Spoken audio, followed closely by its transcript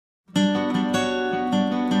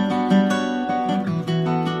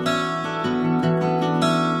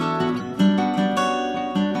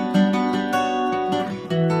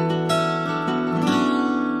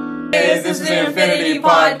Infinity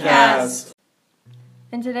Podcast.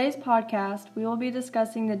 In today's podcast, we will be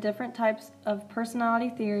discussing the different types of personality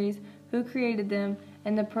theories, who created them,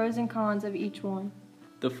 and the pros and cons of each one.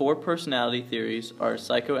 The 4 personality theories are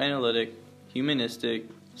psychoanalytic, humanistic,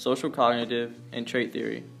 social cognitive, and trait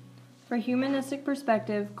theory. For humanistic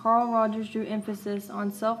perspective, Carl Rogers drew emphasis on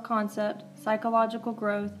self-concept, psychological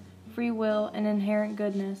growth, free will, and inherent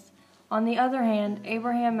goodness. On the other hand,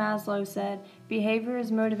 Abraham Maslow said behavior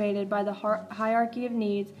is motivated by the hierarchy of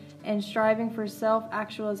needs and striving for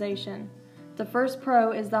self-actualization. The first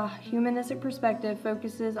pro is the humanistic perspective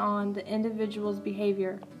focuses on the individual's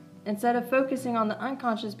behavior. Instead of focusing on the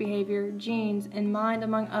unconscious behavior, genes, and mind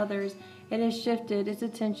among others, it has shifted its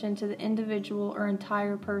attention to the individual or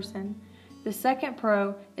entire person. The second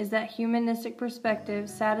pro is that humanistic perspective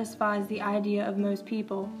satisfies the idea of most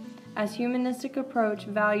people. As humanistic approach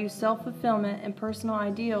values self-fulfillment and personal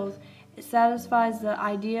ideals, it satisfies the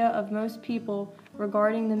idea of most people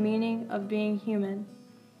regarding the meaning of being human.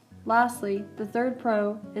 Lastly, the third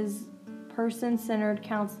pro is person-centered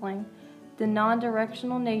counseling. The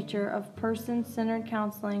non-directional nature of person-centered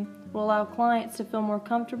counseling will allow clients to feel more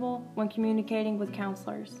comfortable when communicating with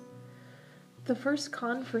counselors. The first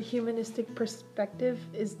con for humanistic perspective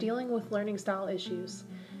is dealing with learning style issues.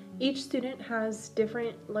 Each student has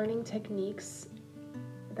different learning techniques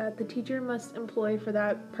that the teacher must employ for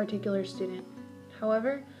that particular student.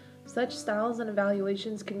 However, such styles and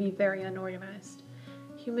evaluations can be very unorganized.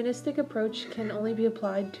 Humanistic approach can only be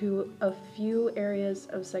applied to a few areas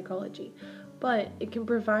of psychology, but it can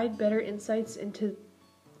provide better insights into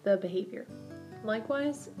the behavior.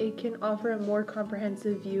 Likewise, it can offer a more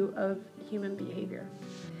comprehensive view of human behavior.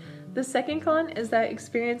 The second con is that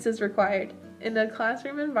experience is required. In a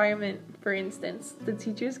classroom environment, for instance, the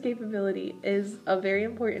teacher's capability is a very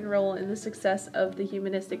important role in the success of the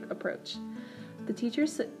humanistic approach. The teacher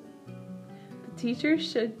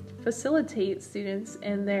should facilitate students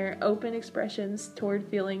in their open expressions toward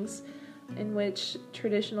feelings in which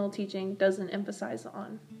traditional teaching doesn't emphasize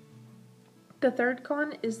on. The third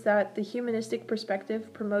con is that the humanistic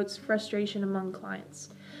perspective promotes frustration among clients.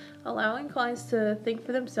 Allowing clients to think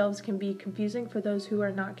for themselves can be confusing for those who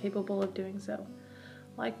are not capable of doing so.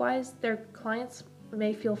 Likewise, their clients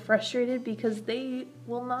may feel frustrated because they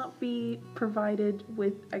will not be provided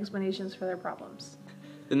with explanations for their problems.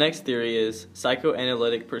 The next theory is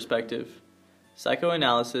psychoanalytic perspective.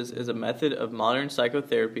 Psychoanalysis is a method of modern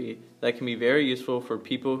psychotherapy that can be very useful for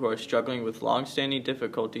people who are struggling with long-standing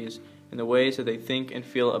difficulties in the ways that they think and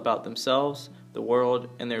feel about themselves, the world,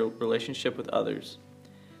 and their relationship with others.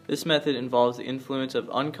 This method involves the influence of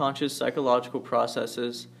unconscious psychological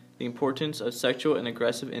processes, the importance of sexual and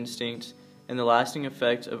aggressive instincts, and the lasting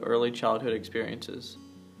effects of early childhood experiences.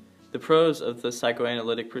 The pros of the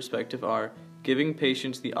psychoanalytic perspective are giving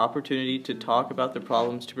patients the opportunity to talk about their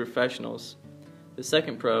problems to professionals. The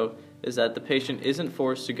second pro is that the patient isn't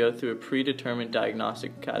forced to go through a predetermined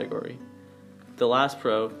diagnostic category. The last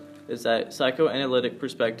pro is that psychoanalytic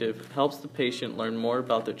perspective helps the patient learn more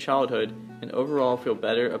about their childhood and overall feel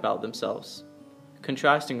better about themselves.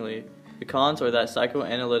 Contrastingly, the cons are that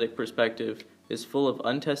psychoanalytic perspective is full of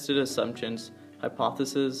untested assumptions,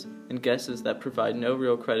 hypotheses, and guesses that provide no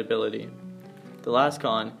real credibility. The last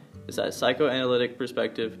con is that psychoanalytic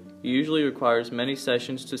perspective usually requires many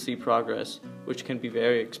sessions to see progress, which can be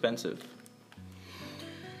very expensive.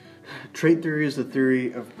 Trait theory is a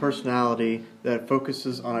theory of personality that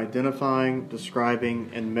focuses on identifying, describing,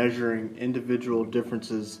 and measuring individual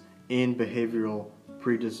differences in behavioral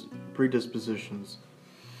predispositions.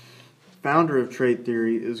 Founder of trait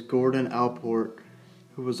theory is Gordon Allport,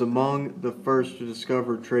 who was among the first to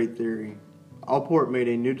discover trait theory. Allport made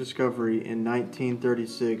a new discovery in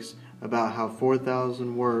 1936 about how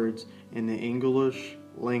 4,000 words in the English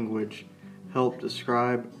language help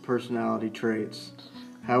describe personality traits.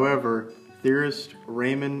 However, theorist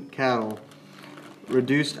Raymond Cattell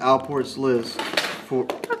reduced Allport's list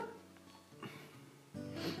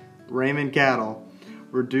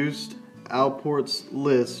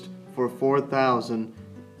for 4,000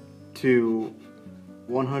 to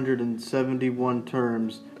 171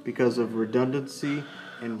 terms because of redundancy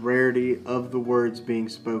and rarity of the words being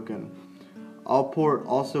spoken. Allport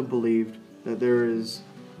also believed that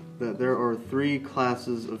there are 3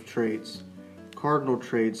 classes of traits: cardinal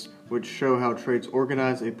traits, which show how traits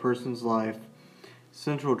organize a person's life;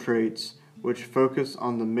 central traits, which focus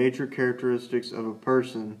on the major characteristics of a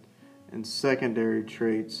person; and secondary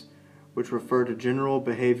traits, which refer to general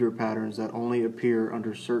behavior patterns that only appear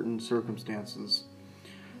under certain circumstances.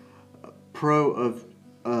 Pro of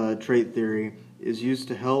trait theory is used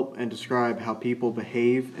to help and describe how people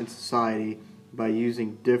behave in society by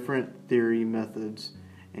using different theory methods.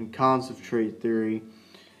 And cons of trait theory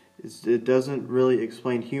is it doesn't really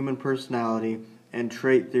explain human personality, and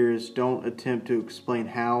trait theorists don't attempt to explain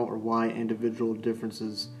how or why individual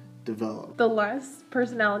differences develop. The last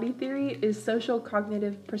personality theory is social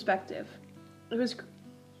cognitive perspective. It was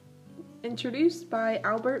introduced by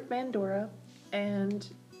Albert Bandura, and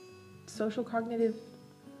social cognitive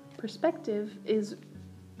perspective is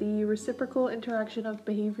the reciprocal interaction of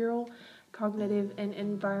behavioral, cognitive, and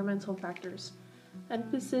environmental factors.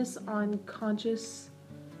 Emphasis on conscious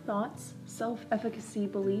thoughts, self-efficacy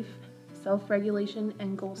belief, self-regulation,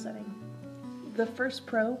 and goal setting. The first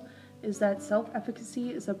pro is that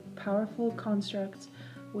self-efficacy is a powerful construct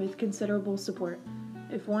with considerable support.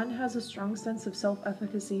 If one has a strong sense of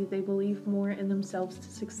self-efficacy, they believe more in themselves to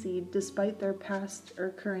succeed despite their past or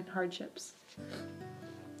current hardships.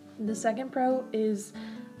 The second pro is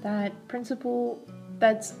that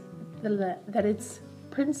it's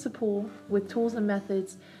principle with tools and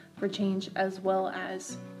methods for change as well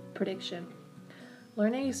as prediction.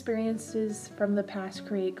 Learning experiences from the past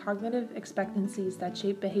create cognitive expectancies that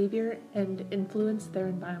shape behavior and influence their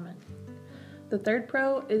environment. The third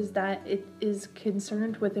pro is that it is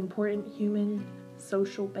concerned with important human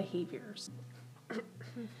social behaviors.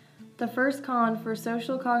 The first con for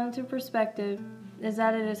social cognitive perspective is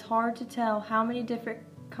that it is hard to tell how many different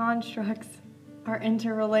constructs are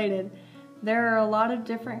interrelated. There are a lot of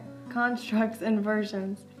different constructs and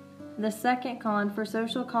versions. The second con for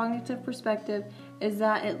social cognitive perspective is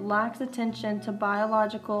that it lacks attention to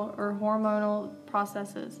biological or hormonal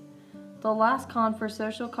processes. The last con for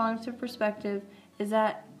social cognitive perspective is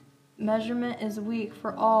that measurement is weak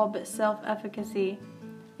for all but self-efficacy.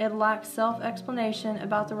 It lacks self-explanation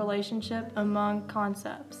about the relationship among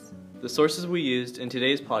concepts. The sources we used in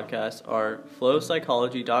today's podcast are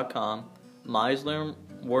flowpsychology.com,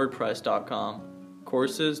 MeislerWordPress.com,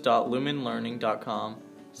 courses.lumenlearning.com,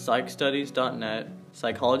 psychstudies.net,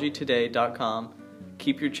 psychologytoday.com,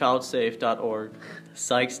 keepyourchildsafe.org,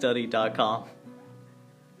 psychstudy.com.